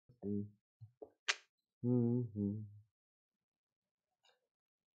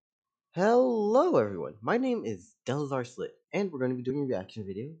Hello everyone, my name is Delzar Slit, and we're going to be doing a reaction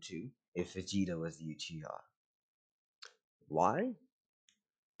video to If Vegeta Was the Uchiha. Why?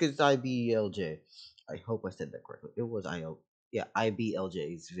 Because it's IBLJ. I hope I said that correctly. It was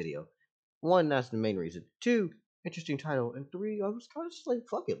IBLJ's video. One, that's the main reason. Two, interesting title. And three, I was kind of just like,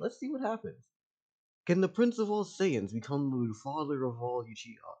 fuck it, let's see what happens. Can the Prince of all Saiyans become the father of all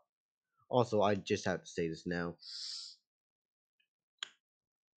Uchiha? Also, I just have to say this now.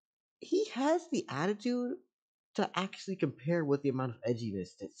 He has the attitude to actually compare with the amount of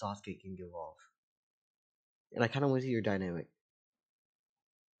edginess that Sasuke can give off. And I kind of want to see your dynamic.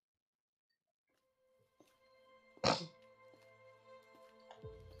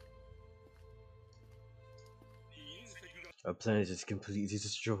 Our planet is completely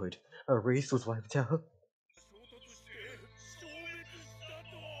destroyed. Our race was wiped out.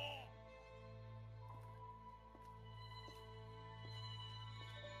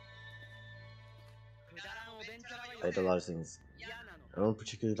 I did a lot of things. I don't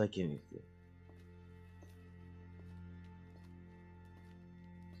particularly like anything.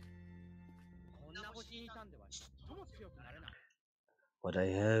 What I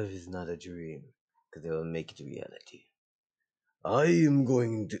have is not a dream, because they will make it a reality. I am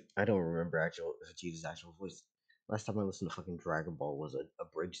going to. I don't remember Vegeta's actual voice. Last time I listened to fucking Dragon Ball was a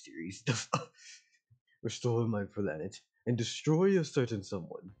bridge series. Restore my planet and destroy a certain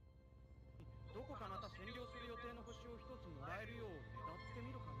someone.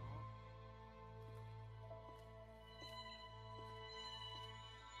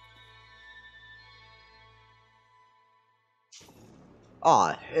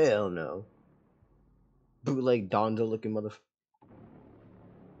 Aw, hell no. Bootleg Donda looking motherfucker.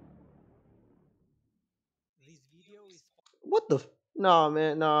 What the? Nah,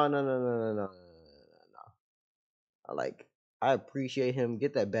 man. No. I appreciate him.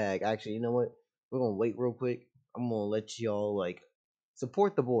 Get that bag. Actually, you know what? We're gonna wait real quick. I'm gonna let y'all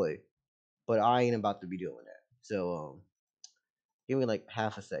support the boy, but I ain't about to be doing that. So give me like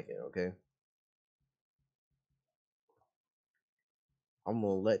half a second, okay? I'm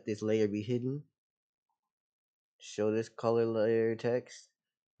gonna let this layer be hidden. Show this color layer text.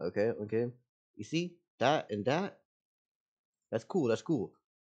 Okay. You see that and that? That's cool.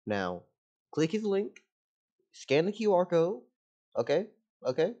 Now, click his link. Scan the QR code. Okay.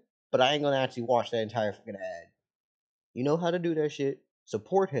 But I ain't gonna actually watch that entire fucking ad. You know how to do that shit.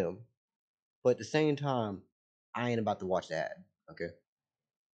 Support him. But at the same time, I ain't about to watch the ad. Okay.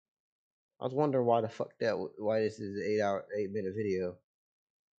 I was wondering why the fuck why this is an 8-minute video.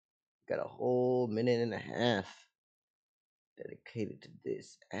 Got a whole minute and a half dedicated to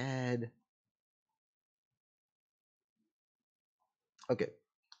this ad. Okay.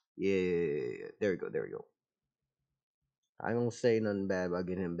 Yeah. There we go. I don't say nothing bad about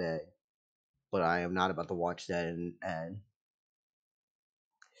getting him back. But I am not about to watch that ad.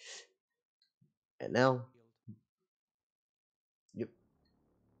 And now, yep.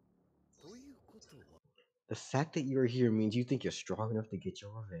 The fact that you're here means you think you're strong enough to get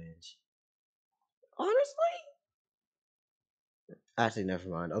your revenge. Honestly? Actually, never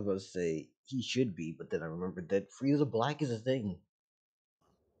mind. I was going to say he should be, but then I remembered that Frieza Black is a thing.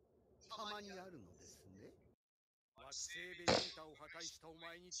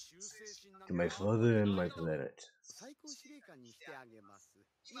 To my father and my planet.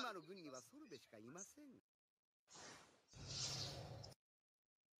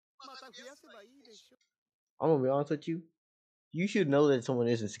 I'm gonna be honest with you. You should know that someone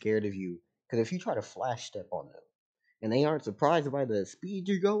isn't scared of you, because if you try to flash step on them, and they aren't surprised by the speed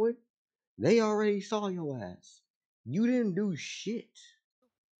you're going, they already saw your ass. You didn't do shit.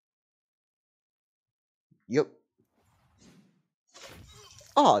 Yep.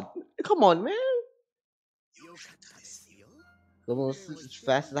 Oh, come on, man. Almost as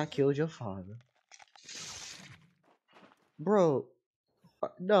fast as I killed your father. Bro.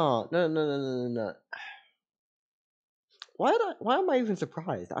 No. Why am I even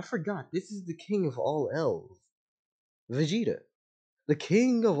surprised? I forgot. This is the king of all elves. Vegeta. The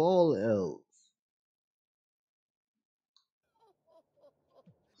king of all elves.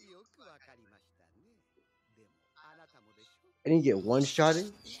 And you get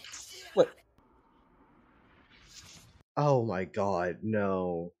one-shotted? What? Oh my god,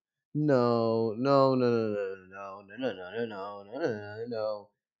 no. No.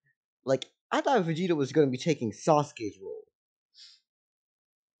 Like, I thought Vegeta was gonna be taking Sasuke's role.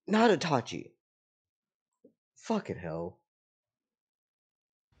 Not Itachi. Fucking hell.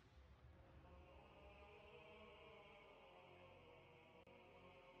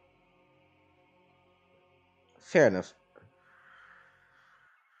 Fair enough.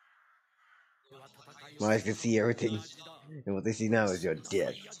 My eyes can see everything, and what they see now is your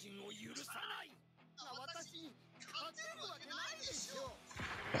death.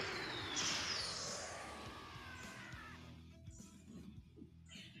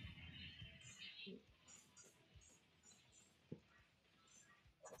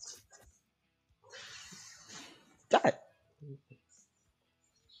 God.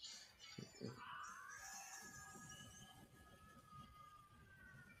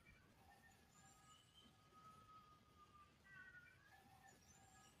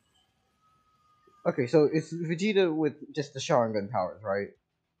 Okay, so it's Vegeta with just the Sharingan powers, right?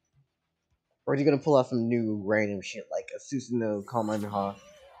 Or is he gonna pull out some new random shit like a Susanoo Kamehameha?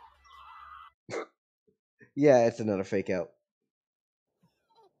 Yeah, it's another fake out.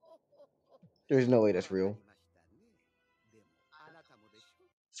 There's no way that's real.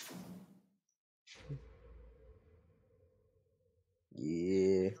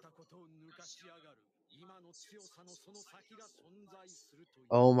 Yeah.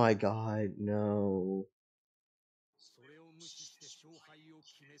 Oh my god, no.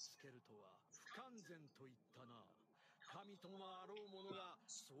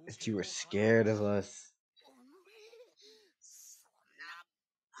 If you were scared of us.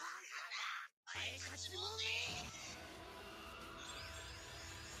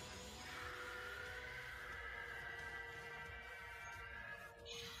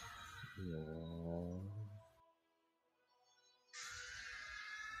 No.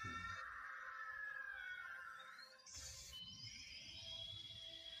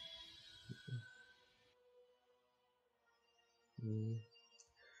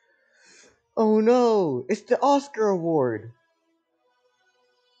 Oh no! It's the Oscar award!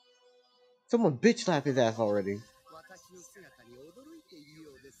 Someone bitch slapped his ass already.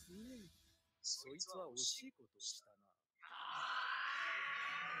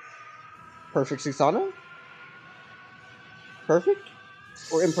 Perfect Susanoo? Perfect?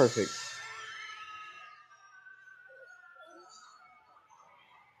 Or imperfect?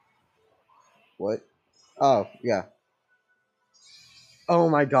 What? Oh, yeah. Oh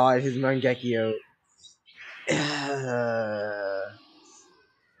my god, his Mangekyo. The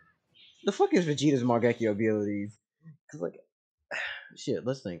fuck is Vegeta's Mangekyo abilities? Cause like, shit,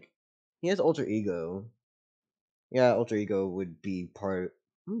 let's think. He has Ultra Ego. Yeah, Ultra Ego would be part.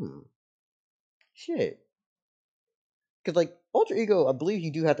 Shit. Cause like, Ultra Ego, I believe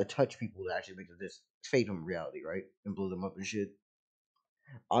you do have to touch people to actually make this fade them reality, right? And blow them up and shit.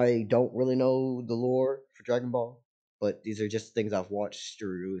 I don't really know the lore for Dragon Ball, but these are just things I've watched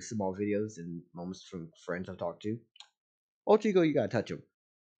through small videos and moments from friends I've talked to. Ultra Ego, you gotta touch him.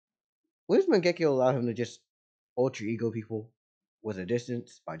 What does Mangekyo allow him to just Ultra Ego people with a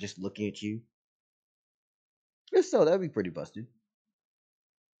distance by just looking at you? If so, that'd be pretty busted.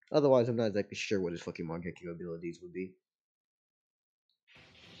 Otherwise, I'm not exactly sure what his fucking Mangekyo abilities would be.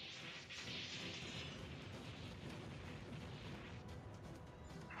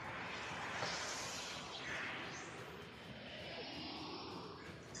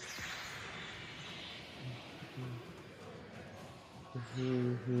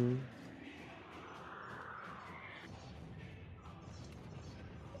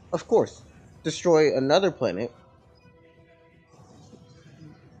 Of course, destroy another planet.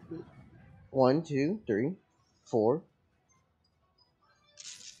 1, 2, 3, 4.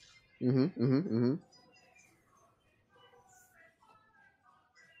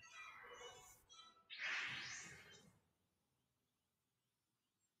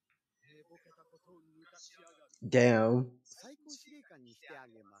 Damn.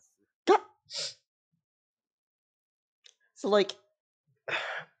 God. So like,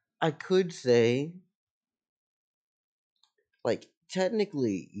 I could say, like,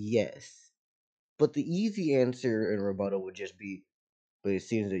 technically yes, but the easy answer in rebuttal would just be, but it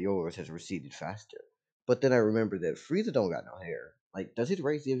seems that yours has receded faster. But then I remember that Frieza don't got no hair. Like, does his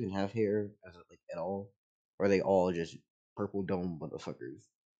race even have hair as like at all? Or are they all just purple dome motherfuckers?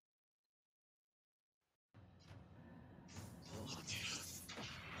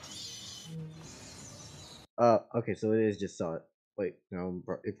 Okay, so it is just wait, no,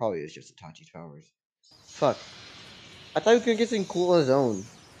 it probably is just Itachi's powers. Fuck. I thought he was gonna get something cool on his own.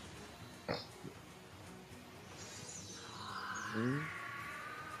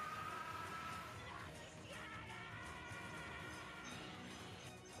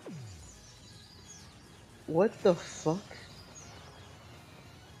 What the fuck?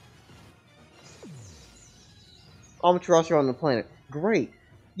 Amaterasu on the planet. Great.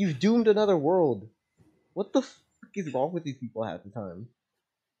 You've doomed another world. What the fuck is wrong with these people half the time?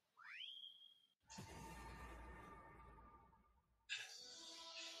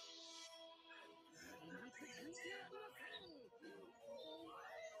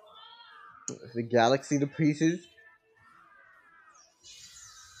 the galaxy to pieces.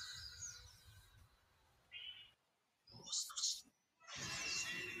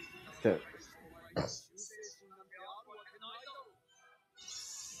 So,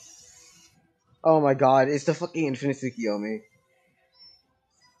 oh my god, it's the fucking Infinite Tsukiyomi.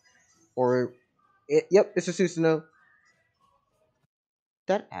 Or, yep, it's a Susanoo.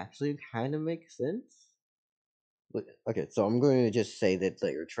 That actually kind of makes sense. Okay, so I'm going to just say that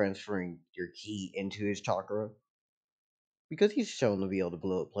you're transferring your ki into his chakra. Because he's shown to be able to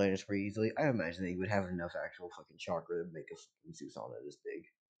blow up planets pretty easily, I imagine that he would have enough actual fucking chakra to make a fucking Susanoo this big.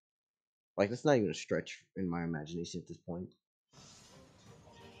 Like, that's not even a stretch in my imagination at this point.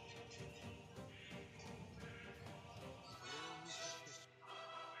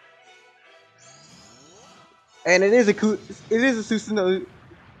 And it is a Susanoo.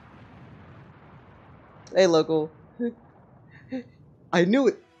 Hey, local. I knew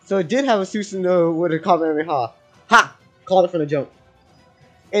it. So it did have a Susanoo with a Kamehameha. Ha! Called it from the jump.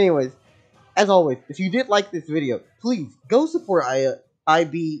 Anyways, as always, if you did like this video, please go support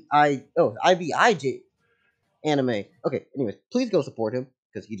IBIJ anime. Okay, anyways, please go support him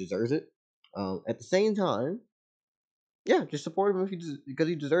because he deserves it. At the same time, yeah, just support him if because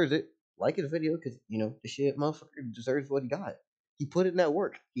he deserves it. Like his video because the shit motherfucker deserves what he got. He put in that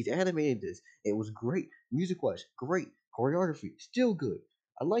work. He's animated this. It was great. Music wise, great. Choreography, still good.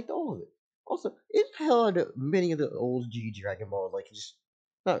 I liked all of it. Also, it held many of the old G Dragon Ball, like just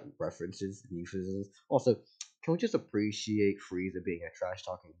not references, euphemisms. Also, can we just appreciate Frieza being a trash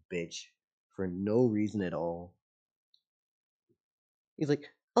talking bitch for no reason at all? He's like,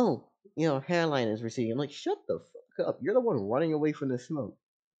 oh, hairline is receding. I'm like, shut the fuck up. You're the one running away from the smoke.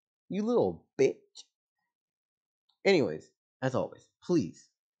 You little bitch. Anyways, as always, please,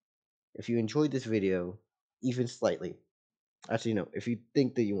 if you enjoyed this video, even slightly, actually, no, if you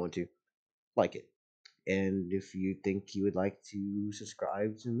think that you want to, like it. And if you think you would like to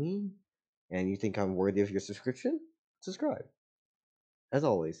subscribe to me, and you think I'm worthy of your subscription, subscribe. As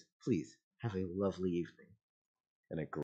always, please have a lovely evening and a great